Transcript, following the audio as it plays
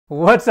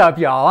What's up,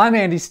 y'all? I'm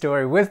Andy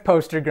Story with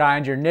Poster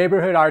Grind, your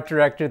neighborhood art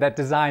director that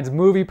designs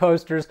movie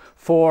posters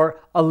for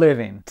a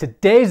living.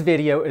 Today's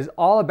video is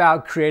all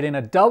about creating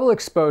a double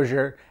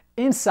exposure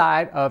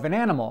inside of an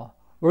animal.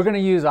 We're going to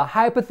use a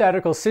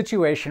hypothetical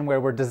situation where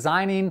we're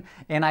designing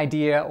an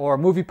idea or a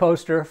movie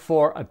poster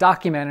for a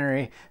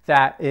documentary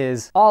that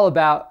is all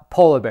about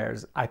polar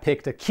bears. I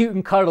picked a cute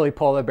and cuddly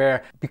polar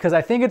bear because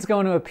I think it's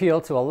going to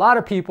appeal to a lot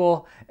of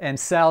people and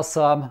sell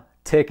some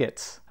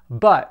tickets.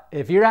 But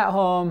if you're at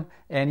home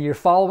and you're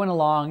following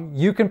along,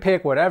 you can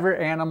pick whatever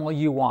animal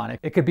you want.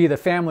 It could be the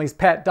family's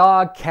pet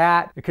dog,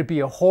 cat, it could be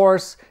a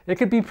horse, it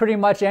could be pretty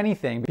much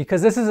anything,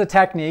 because this is a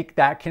technique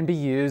that can be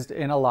used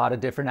in a lot of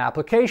different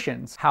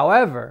applications.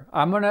 However,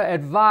 I'm gonna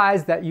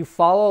advise that you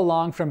follow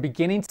along from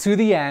beginning to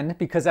the end,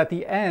 because at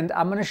the end,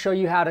 I'm gonna show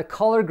you how to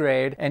color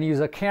grade and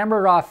use a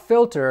camera raw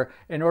filter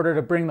in order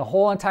to bring the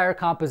whole entire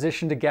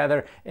composition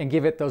together and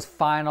give it those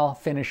final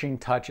finishing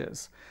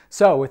touches.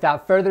 So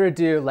without further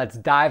ado, let's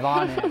dive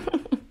on in.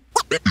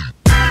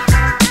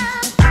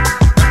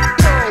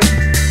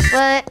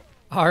 What?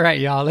 All right,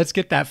 y'all, let's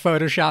get that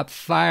Photoshop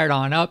fired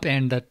on up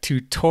and the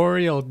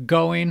tutorial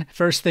going.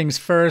 First things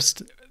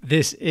first,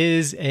 this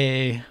is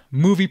a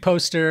movie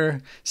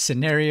poster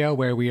scenario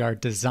where we are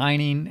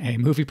designing a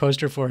movie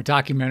poster for a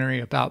documentary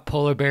about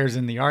polar bears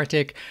in the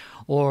Arctic.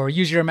 Or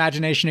use your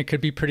imagination, it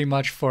could be pretty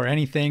much for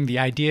anything. The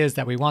idea is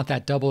that we want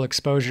that double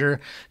exposure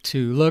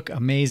to look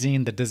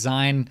amazing, the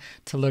design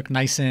to look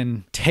nice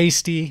and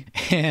tasty,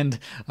 and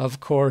of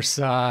course,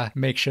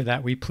 make sure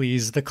that we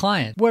please the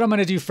client. What I'm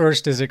gonna do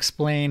first is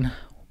explain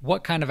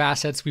what kind of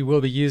assets we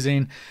will be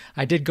using.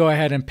 I did go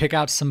ahead and pick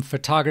out some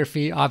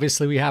photography.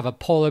 Obviously, we have a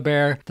polar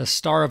bear, the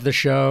star of the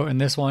show,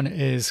 and this one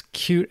is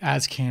cute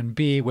as can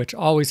be, which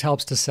always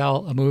helps to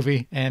sell a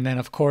movie. And then,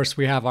 of course,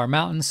 we have our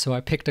mountains, so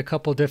I picked a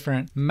couple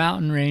different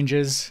mountain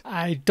ranges.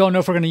 I don't know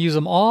if we're gonna use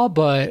them all,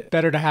 but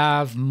better to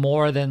have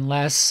more than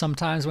less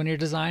sometimes when you're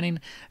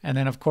designing. And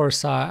then, of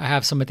course, I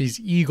have some of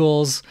these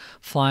eagles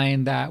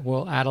flying that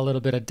will add a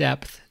little bit of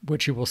depth,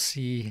 which you will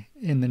see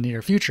in the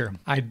near future.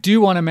 I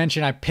do want to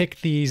mention I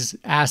picked these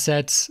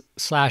assets /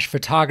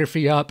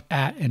 photography up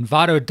at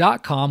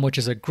Envato.com, which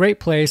is a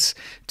great place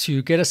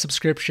to get a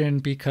subscription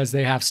because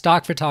they have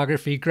stock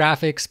photography,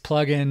 graphics,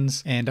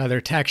 plugins, and other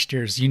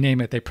textures. You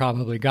name it, they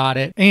probably got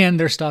it. And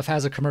their stuff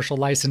has a commercial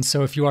license,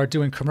 so if you are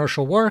doing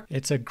commercial work,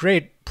 it's a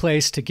great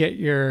place to get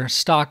your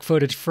stock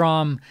footage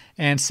from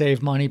and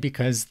save money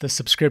because the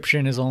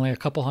subscription is only a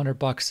couple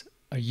 $100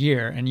 a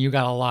year and you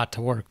got a lot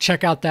to work.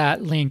 Check out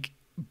that link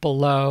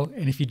below,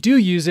 and if you do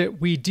use it,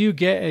 we do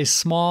get a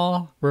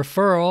small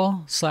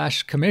referral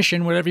 /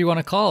 commission, whatever you want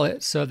to call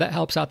it, so that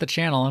helps out the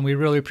channel and we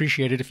really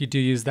appreciate it if you do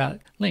use that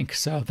link.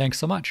 So thanks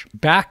so much.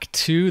 Back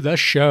to the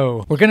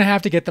show. We're gonna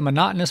have to get the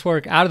monotonous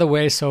work out of the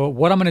way, so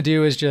what I'm gonna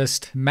do is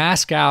just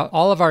mask out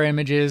all of our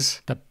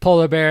images, the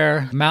polar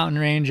bear, mountain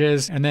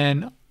ranges, and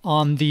then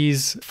on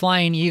these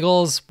flying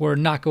eagles, we're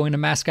not going to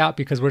mask out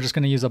because we're just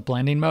going to use a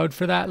blending mode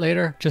for that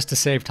later, just to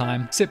save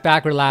time. Sit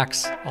back,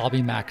 relax, I'll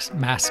be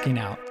masking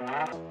out.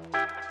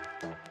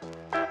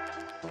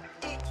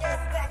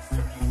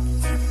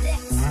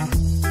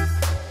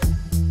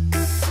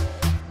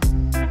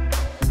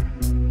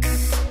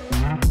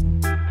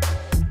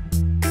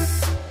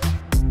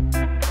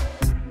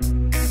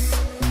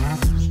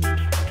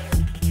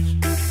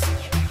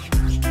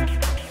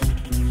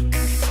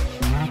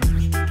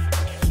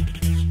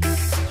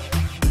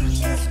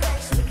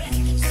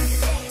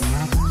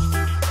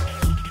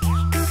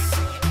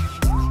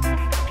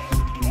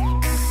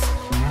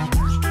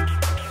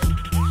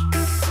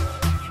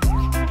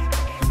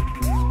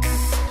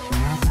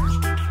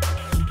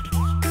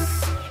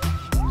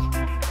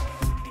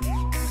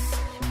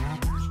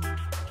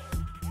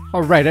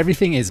 All right,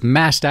 everything is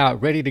masked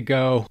out, ready to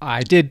go.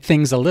 I did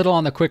things a little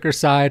on the quicker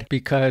side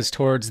because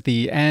towards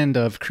the end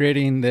of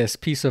creating this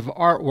piece of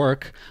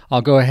artwork,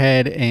 I'll go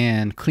ahead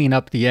and clean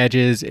up the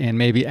edges and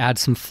maybe add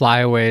some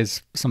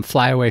flyaways, some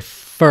flyaway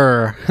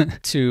fur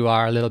to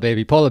our little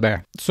baby polar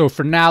bear. So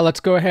for now, let's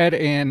go ahead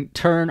and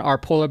turn our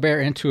polar bear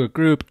into a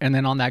group, and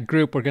then on that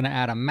group, we're gonna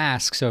add a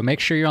mask. So make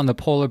sure you're on the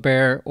polar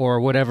bear or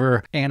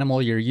whatever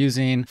animal you're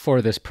using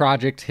for this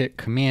project. Hit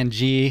Command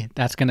G.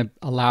 That's gonna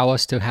allow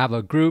us to have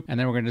a group, and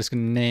then we're just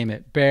gonna name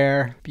it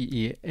bear,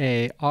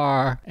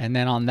 B-E-A-R. And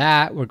then on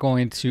that, we're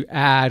going to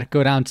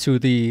go down to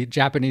the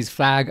Japanese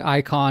flag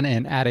icon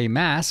and add a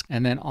mask.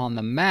 And then on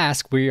the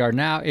mask, we are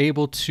now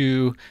able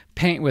to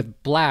paint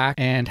with black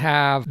and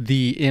have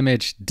the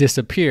image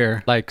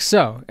disappear like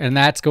so. And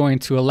that's going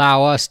to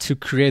allow us to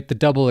create the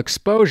double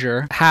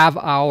exposure, have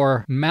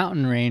our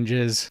mountain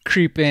ranges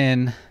creep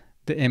in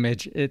the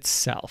image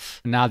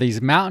itself. Now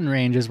these mountain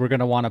ranges we're going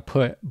to want to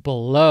put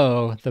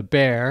below the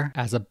bear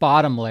as a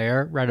bottom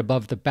layer right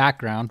above the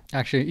background.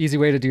 Actually, an easy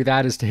way to do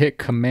that is to hit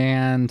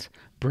Command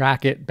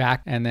bracket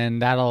back, and then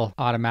that'll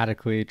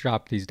automatically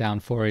drop these down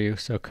for you.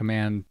 So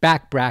Command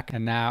back bracket,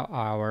 and now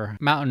our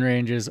mountain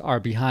ranges are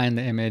behind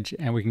the image,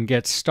 and we can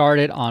get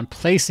started on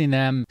placing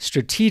them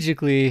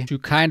strategically to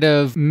kind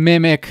of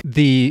mimic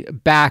the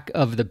back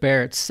of the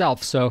bear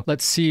itself. So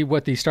let's see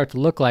what these start to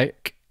look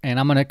like and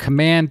I'm going to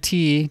Command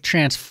T,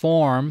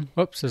 transform.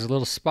 Whoops, there's a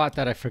little spot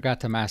that I forgot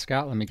to mask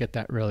out. Let me get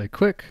that really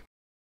quick.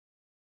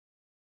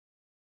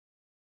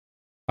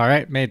 All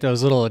right, made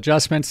those little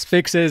adjustments,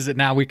 fixes, and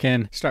now we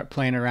can start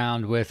playing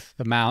around with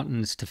the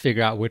mountains to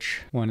figure out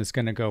which one is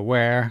going to go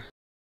where.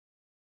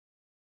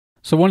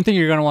 So one thing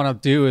you're going to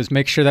want to do is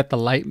make sure that the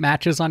light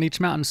matches on each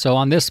mountain. So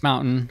on this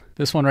mountain,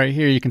 this one right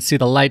here, you can see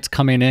the lights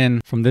coming in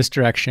from this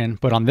direction.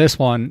 But on this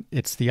one,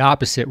 it's the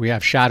opposite. We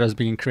have shadows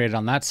being created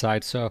on that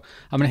side. So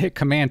I'm going to hit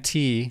Command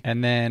T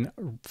and then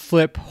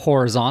flip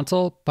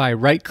horizontal by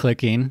right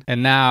clicking.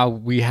 And now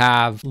we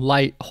have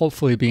light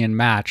hopefully being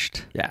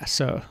matched. Yeah,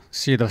 so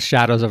see the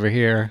shadows over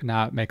here.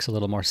 Now it makes a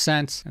little more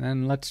sense. And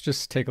then let's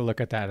just take a look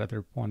at that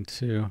other one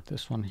too.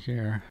 This one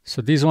here.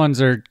 So these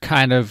ones are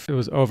kind of, it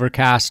was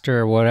overcast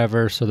or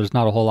whatever. So there's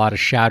not a whole lot of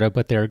shadow,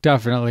 but there are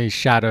definitely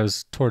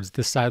shadows towards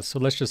this side. So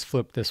let's just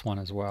flip this one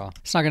as well.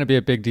 It's not going to be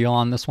a big deal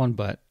on this one,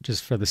 but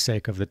just for the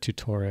sake of the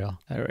tutorial.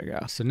 There we go.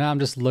 So now I'm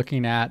just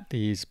looking at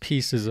these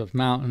pieces of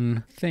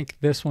mountain. I think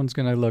this one's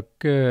going to look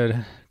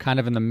good, kind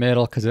of in the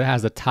middle because it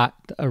has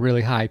a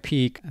really high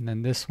peak. And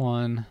then this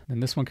one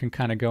can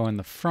kind of go in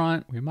the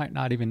front. We might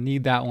not even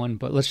need that one,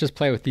 but let's just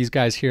play with these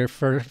guys here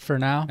for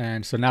now.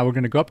 And so now we're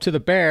going to go up to the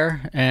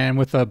bear, and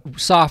with a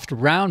soft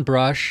round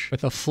brush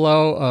with a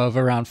flow of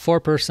around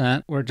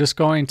 4%, we're just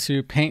going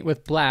to paint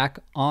with black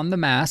on the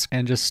mask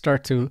and just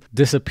start to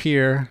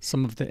disappear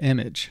some of the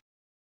image.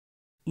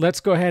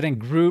 Let's go ahead and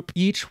group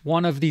each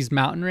one of these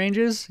mountain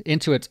ranges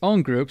into its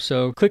own group.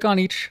 So click on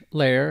each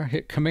layer,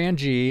 hit Command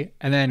G,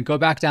 and then go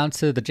back down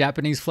to the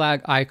Japanese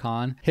flag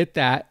icon, hit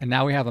that, and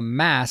now we have a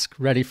mask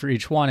ready for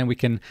each one, and we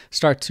can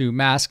start to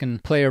mask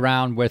and play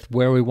around with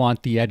where we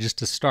want the edges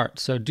to start.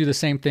 So do the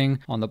same thing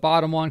on the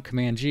bottom one,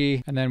 Command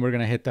G, and then we're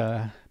gonna hit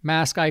the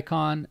mask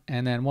icon,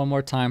 and then one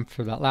more time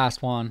for that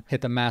last one,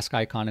 hit the mask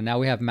icon, and now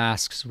we have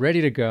masks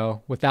ready to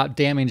go without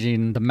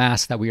damaging the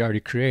mask that we already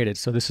created.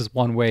 So this is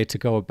one way to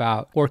go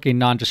about working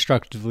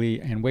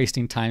non-destructively and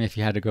wasting time if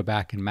you had to go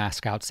back and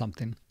mask out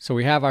something. So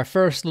we have our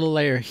first little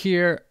layer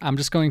here. I'm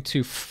just going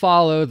to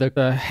follow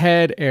the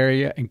head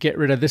area and get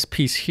rid of this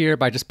piece here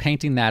by just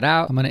painting that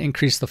out. I'm going to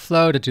increase the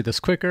flow to do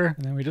this quicker,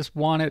 and then we just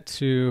want it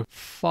to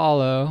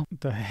follow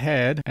the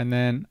head, and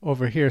then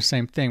over here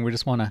same thing. We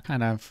just want to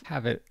kind of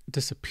have it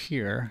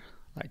disappear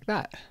like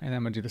that. And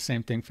I'm gonna do the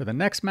same thing for the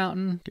next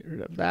mountain. Get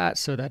rid of that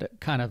so that it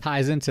kind of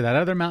ties into that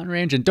other mountain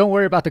range. And don't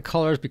worry about the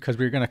colors because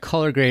we're gonna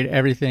color grade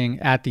everything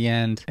at the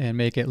end and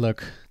make it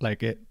look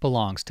like it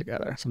belongs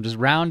together. So I'm just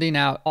rounding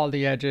out all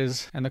the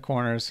edges and the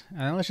corners. And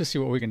then let's just see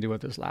what we can do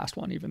with this last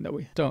one, even though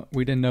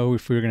we didn't know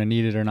if we were gonna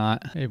need it or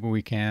not. Maybe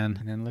we can.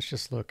 And then let's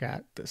just look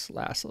at this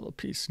last little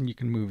piece, and you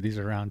can move these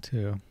around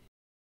too.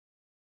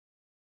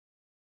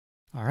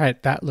 All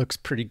right, that looks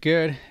pretty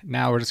good.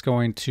 Now we're just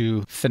going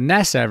to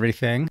finesse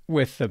everything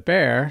with the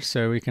bear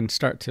so we can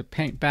start to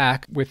paint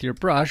back with your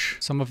brush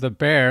some of the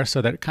bear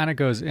so that it kind of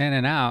goes in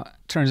and out,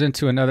 turns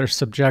into another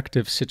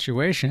subjective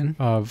situation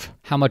of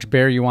how much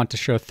bear you want to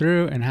show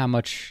through and how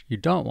much you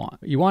don't want.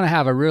 You want to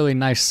have a really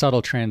nice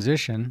subtle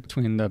transition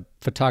between the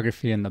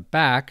photography in the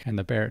back and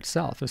the bear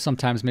itself. So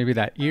sometimes maybe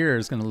that ear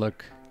is going to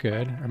look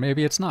good, or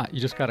maybe it's not. You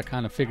just got to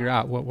kind of figure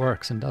out what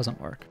works and doesn't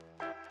work.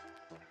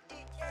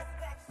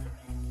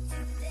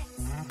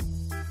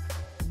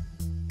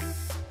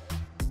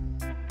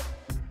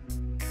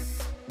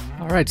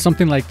 All right,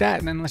 something like that.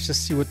 And then let's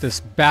just see what this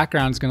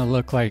background is going to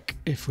look like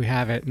if we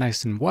have it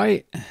nice and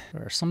white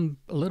or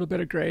a little bit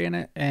of gray in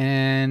it.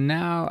 And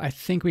now I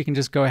think we can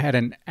just go ahead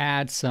and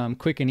add some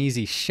quick and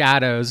easy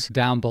shadows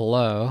down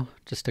below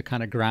just to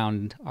kind of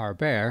ground our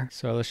bear.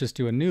 So let's just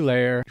do a new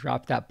layer,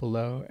 drop that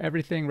below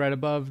everything right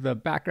above the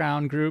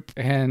background group.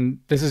 And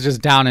this is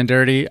just down and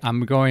dirty.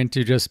 I'm going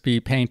to just be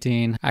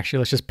painting. Actually,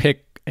 let's just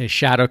pick a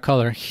shadow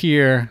color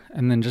here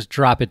and then just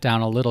drop it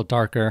down a little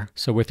darker.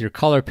 So with your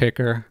color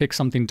picker, pick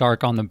something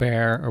dark on the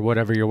bear or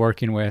whatever you're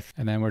working with,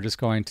 and then we're just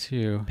going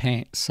to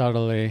paint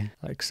subtly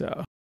like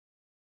so.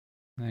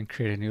 And then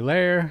create a new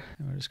layer.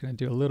 And we're just going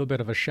to do a little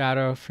bit of a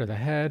shadow for the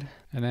head.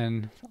 And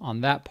then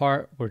on that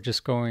part, we're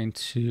just going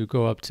to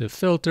go up to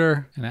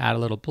filter and add a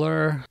little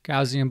blur,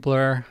 Gaussian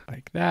blur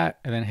like that.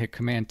 And then hit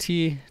Command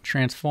T,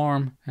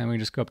 transform. And we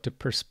just go up to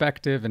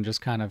perspective and just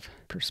kind of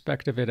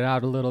perspective it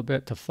out a little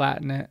bit to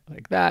flatten it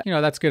like that. You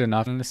know, that's good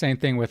enough. And the same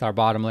thing with our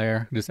bottom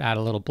layer. Just add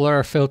a little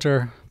blur,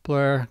 filter,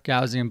 blur,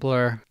 Gaussian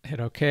blur,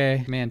 hit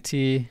OK, Command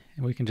T.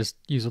 And we can just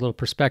use a little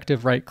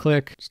perspective, right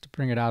click, just to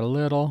bring it out a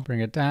little, bring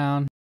it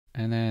down.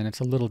 And then it's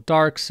a little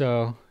dark,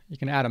 so you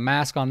can add a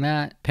mask on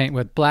that, paint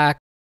with black.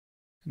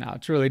 Now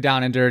it's really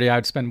down and dirty. I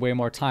would spend way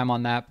more time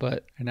on that,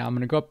 but now I'm going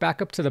to go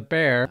back up to the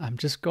bear. I'm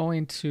just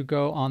going to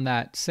go on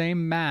that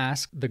same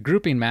mask, the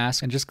grouping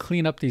mask, and just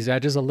clean up these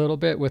edges a little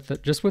bit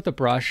just with a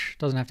brush.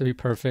 Doesn't have to be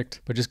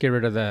perfect, but just get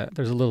rid of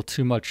there's a little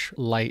too much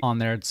light on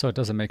there, so it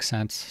doesn't make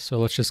sense. So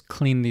let's just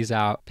clean these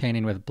out,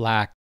 painting with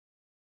black.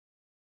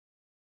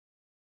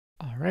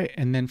 All right,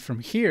 and then from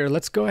here,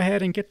 let's go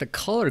ahead and get the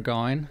color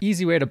going.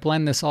 Easy way to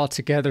blend this all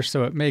together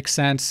so it makes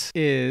sense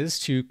is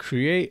to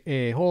create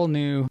a whole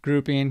new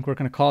grouping. We're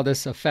gonna call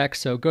this effects.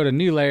 So go to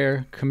new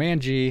layer,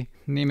 Command G,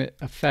 name it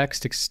effects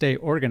to stay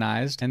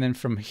organized. And then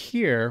from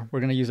here,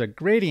 we're gonna use a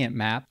gradient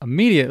map.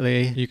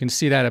 Immediately, you can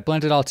see that it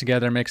blends it all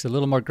together, makes it a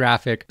little more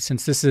graphic.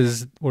 Since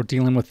we're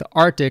dealing with the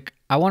Arctic,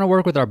 I wanna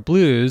work with our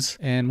blues.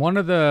 And one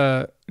of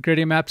the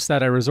gradient maps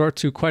that I resort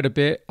to quite a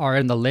bit are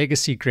in the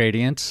legacy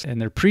gradients, and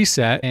they're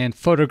preset, and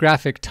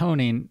photographic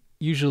toning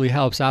usually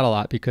helps out a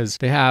lot because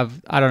they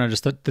have, I don't know,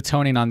 just the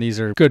toning on these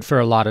are good for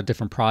a lot of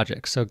different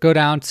projects. So go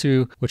down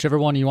to whichever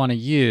one you want to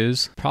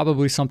use,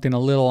 probably something a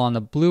little on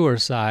the bluer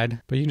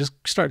side, but you can just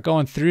start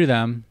going through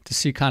them to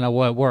see kind of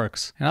what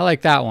works. And I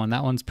like that one.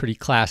 That one's pretty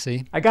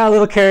classy. I got a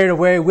little carried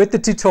away with the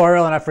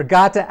tutorial and I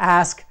forgot to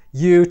ask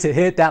you to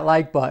hit that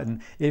like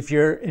button. If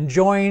you're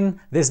enjoying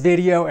this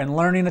video and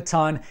learning a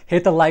ton,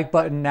 hit the like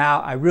button now.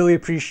 I really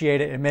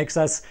appreciate it. It makes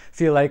us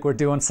feel like we're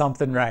doing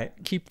something right.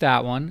 Keep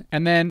that one.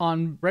 And then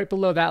on right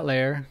below that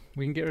layer,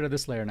 we can get rid of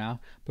this layer now,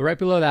 but right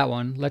below that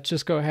one, let's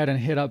just go ahead and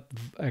hit up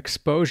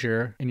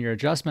exposure in your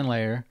adjustment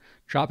layer,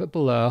 drop it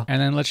below,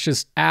 and then let's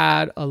just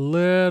add a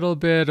little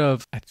bit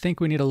of, I think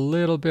we need a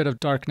little bit of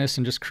darkness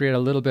and just create a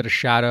little bit of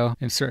shadow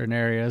in certain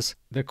areas.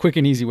 The quick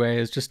and easy way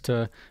is just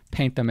to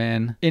paint them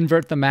in.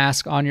 Invert the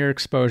mask on your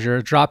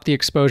exposure, drop the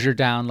exposure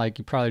down like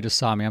you probably just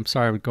saw me. I'm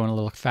sorry, we're going a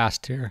little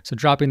fast here. So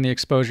dropping the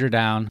exposure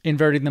down,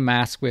 inverting the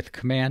mask with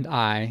Command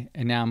I,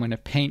 and now I'm going to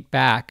paint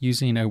back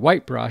using a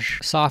white brush,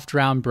 soft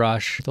round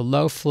brush, with a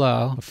low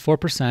flow of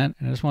 4%. And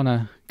I just want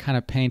to kind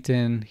of paint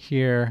in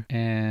here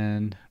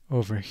and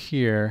over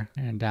here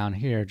and down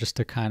here just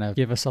to kind of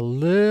give us a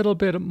little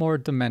bit more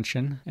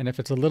dimension. And if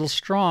it's a little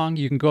strong,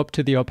 you can go up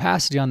to the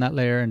opacity on that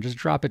layer and just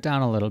drop it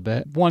down a little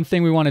bit. One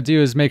thing we want to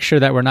do is make sure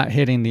that we're not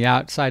hitting the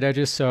outside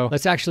edges. So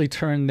let's actually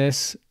turn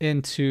this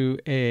into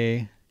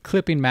a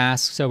clipping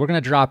mask. So we're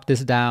going to drop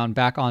this down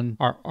back on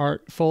our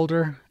art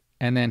folder,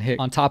 and then hit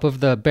on top of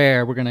the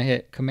bear, we're gonna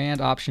hit Command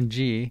Option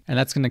G, and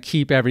that's gonna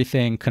keep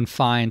everything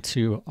confined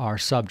to our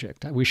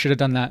subject. We should have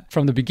done that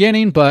from the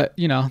beginning, but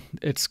you know,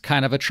 it's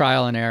kind of a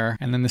trial and error.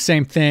 And then the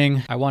same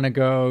thing, I wanna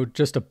go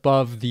just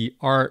above the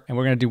art, and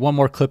we're gonna do one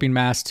more clipping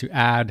mask to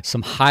add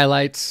some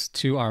highlights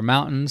to our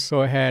mountains.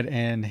 Go ahead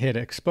and hit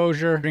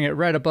exposure, bring it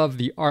right above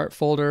the art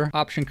folder,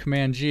 Option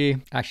Command G,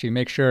 actually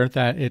make sure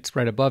that it's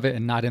right above it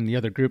and not in the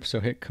other group.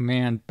 So hit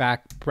Command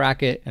back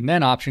bracket, and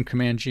then Option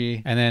Command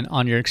G, and then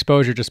on your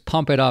exposure, just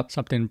pump it up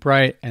something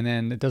bright, and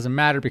then it doesn't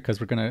matter because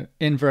we're going to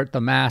invert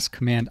the mask,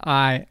 Command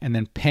I, and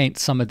then paint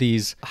some of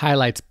these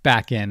highlights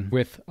back in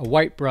with a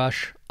white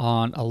brush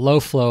on a low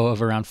flow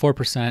of around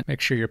 4%.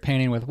 Make sure you're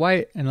painting with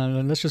white, and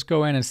then let's just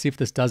go in and see if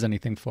this does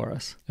anything for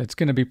us. It's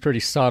going to be pretty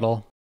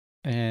subtle,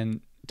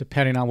 and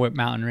depending on what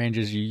mountain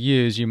ranges you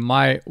use, you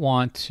might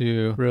want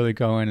to really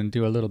go in and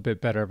do a little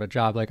bit better of a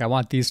job. Like I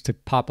want these to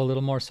pop a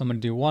little more, so I'm gonna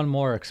do one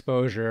more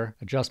exposure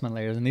adjustment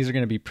layers, and these are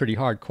gonna be pretty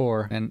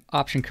hardcore. And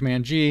Option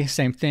Command G,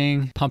 same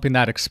thing, pumping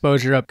that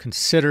exposure up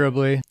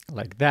considerably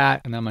like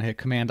that. And then I'm gonna hit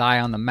Command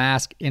I on the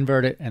mask,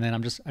 invert it, and then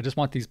I just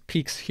want these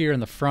peaks here in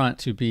the front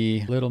to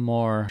be a little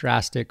more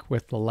drastic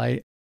with the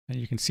light. And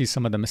you can see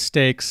some of the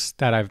mistakes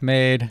that I've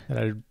made that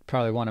I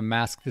probably want to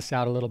mask this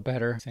out a little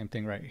better. Same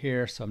thing right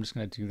here. So I'm just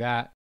going to do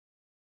that.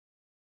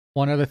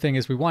 One other thing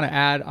is we want to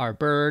add our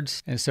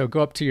birds. And so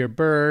go up to your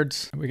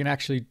birds. We can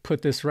actually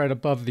put this right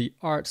above the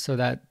art so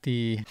that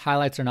the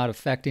highlights are not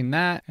affecting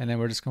that. And then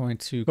we're just going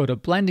to go to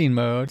blending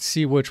mode,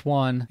 see which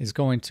one is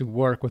going to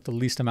work with the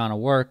least amount of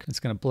work. It's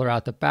going to blur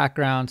out the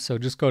background. So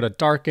just go to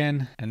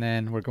darken, and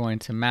then we're going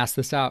to mask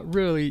this out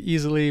really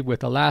easily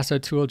with the lasso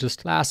tool.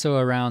 Just lasso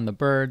around the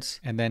birds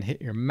and then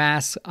hit your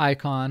mask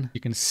icon.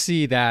 You can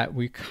see that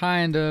we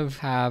kind of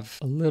have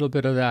a little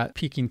bit of that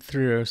peeking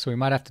through. So we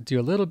might have to do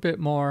a little bit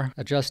more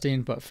adjusting.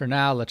 But for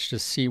now, let's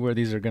just see where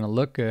these are going to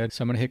look good.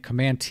 So I'm going to hit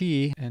Command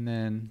T and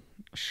then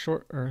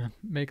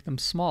make them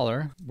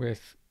smaller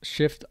with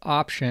Shift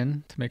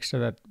Option to make sure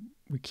that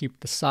we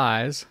keep the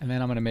size. And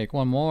then I'm going to make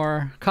one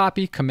more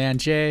copy, Command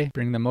J,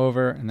 bring them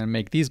over, and then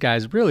make these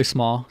guys really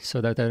small so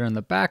that they're in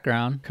the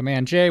background.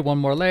 Command J, one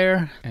more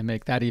layer, and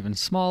make that even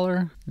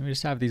smaller. And we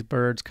just have these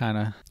birds kind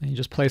of, and you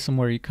just place them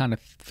where you kind of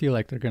feel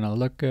like they're going to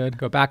look good.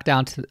 Go back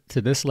down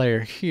to this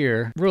layer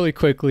here, really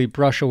quickly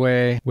brush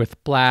away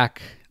with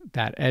black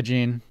that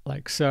edging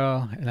like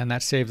so, and then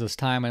that saves us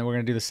time. And we're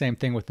going to do the same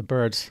thing with the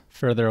birds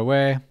further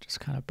away, just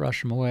kind of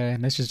brush them away.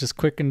 And this is just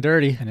quick and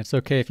dirty, and it's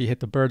okay if you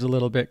hit the birds a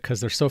little bit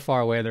because they're so far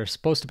away. They're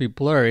supposed to be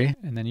blurry,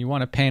 and then you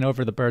want to paint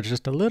over the birds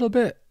just a little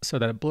bit so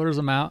that it blurs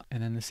them out.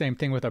 And then the same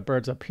thing with our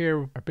birds up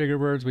here, our bigger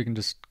birds, we can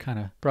just kind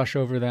of brush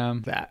over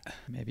them, that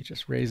maybe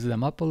just raise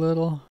them up a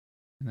little,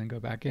 and then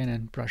go back in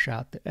and brush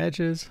out the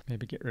edges.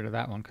 Maybe get rid of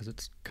that one because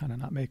it's kind of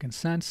not making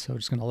sense. So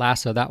just going to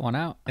lasso that one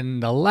out.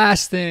 And the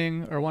last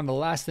thing, or one of the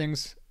last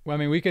things Well,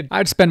 I mean,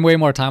 I'd spend way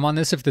more time on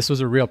this if this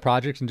was a real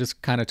project and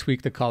just kind of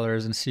tweak the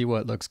colors and see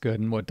what looks good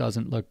and what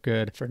doesn't look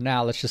good. For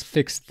now, let's just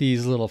fix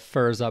these little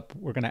furs up.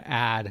 We're going to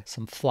add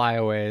some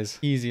flyaways.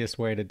 Easiest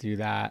way to do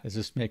that is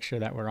just make sure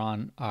that we're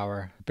on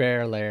our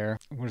bear layer.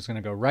 We're just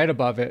going to go right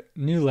above it,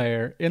 new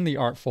layer in the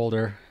art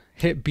folder,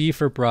 hit B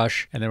for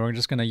brush, and then we're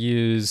just going to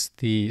use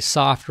the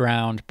soft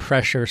round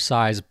pressure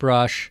size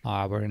brush.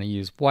 We're going to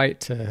use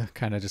white to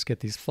kind of just get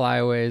these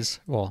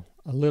flyaways. Well,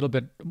 a little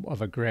bit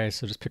of a gray,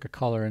 so just pick a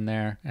color in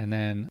there. And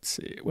then let's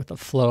see, with a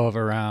flow of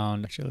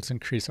around, actually let's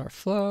increase our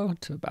flow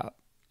to about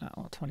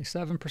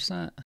 27%.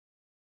 And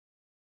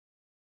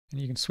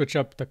you can switch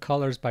up the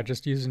colors by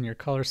just using your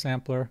color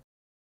sampler.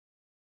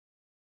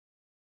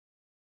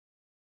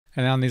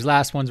 And on these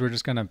last ones, we're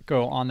just going to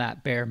go on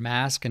that bare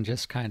mask and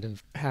just kind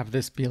of have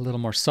this be a little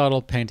more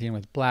subtle, painting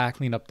with black,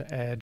 clean up the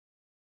edge.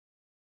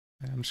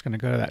 And I'm just going to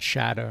go to that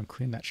shadow and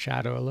clean that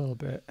shadow a little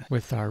bit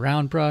with our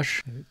round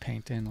brush. Maybe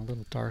paint in a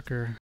little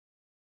darker.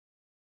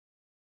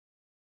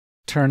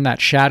 Turn that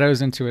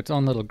shadows into its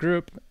own little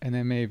group, and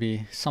then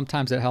maybe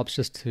sometimes it helps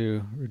just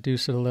to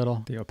reduce it a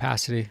little, the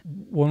opacity.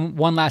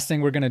 One last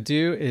thing we're going to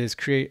do is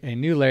create a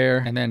new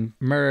layer and then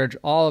merge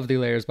all of the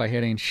layers by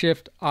hitting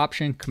Shift,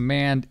 Option,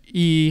 Command,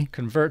 E,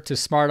 convert to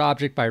Smart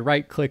Object by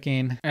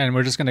right-clicking, and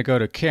we're just going to go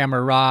to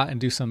Camera Raw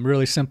and do some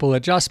really simple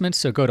adjustments.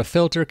 So go to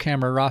Filter,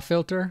 Camera Raw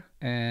Filter,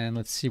 and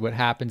let's see what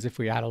happens if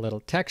we add a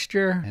little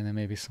texture and then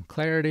maybe some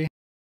clarity.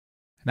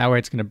 That way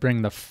it's going to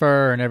bring the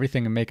fur and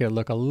everything and make it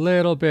look a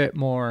little bit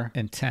more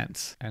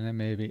intense. And then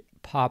maybe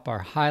pop our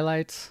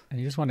highlights. And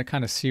you just want to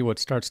kind of see what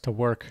starts to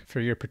work for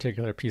your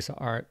particular piece of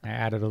art. I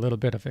added a little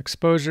bit of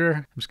exposure.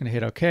 I'm just going to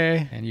hit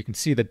OK. And you can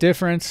see the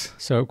difference.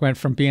 So it went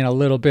from being a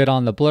little bit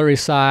on the blurry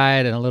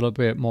side and a little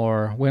bit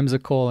more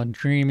whimsical and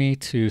dreamy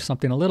to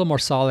something a little more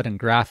solid and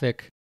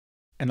graphic.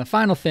 And the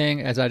final thing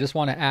is I just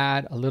want to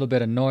add a little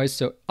bit of noise.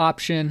 So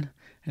Option,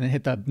 and then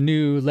hit the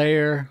new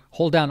layer,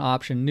 hold down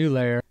Option, new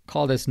layer,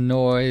 call this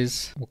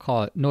noise. We'll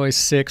call it noise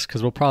 6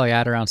 because we'll probably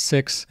add around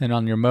 6. And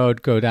on your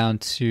mode, go down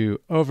to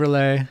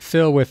overlay,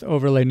 fill with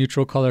overlay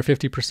neutral color,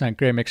 50%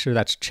 gray, make sure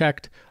that's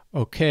checked.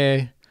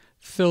 Okay.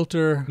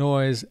 Filter,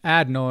 noise,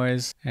 add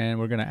noise, and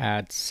we're going to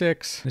add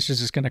 6. This is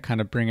just going to kind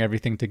of bring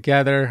everything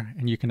together,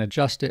 and you can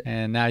adjust it.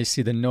 And now you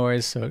see the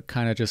noise, so it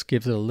kind of just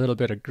gives it a little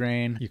bit of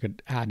grain. You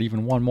could add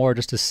even one more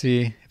just to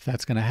see if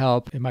that's going to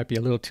help. It might be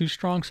a little too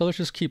strong, so let's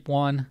just keep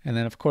one. And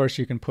then of course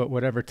you can put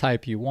whatever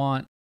type you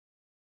want.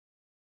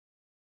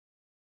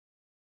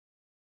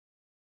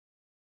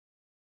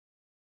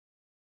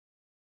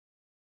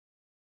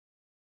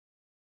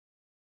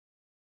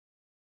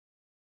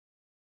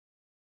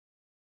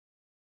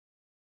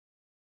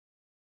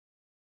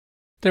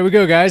 There we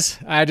go, guys.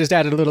 I just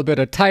added a little bit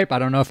of type. I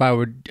don't know if I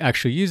would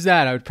actually use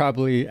that. I would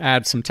probably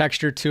add some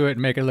texture to it and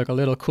make it look a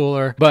little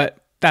cooler,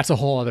 but that's a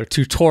whole other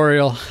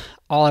tutorial.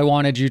 All I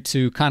wanted you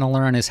to kind of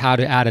learn is how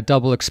to add a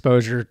double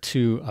exposure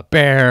to a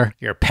bear,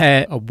 your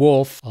pet, a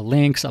wolf, a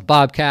lynx, a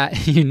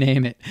bobcat, you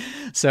name it.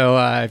 So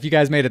if you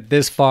guys made it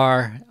this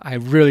far, I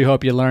really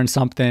hope you learned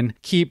something.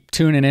 Keep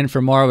tuning in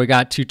for more. We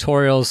got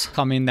tutorials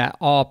coming that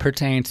all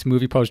pertain to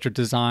movie poster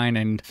design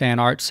and fan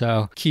art.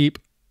 So keep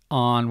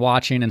on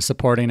watching and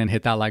supporting and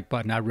hit that like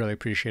button. I really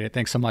appreciate it.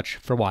 Thanks so much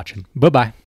for watching. Bye-bye.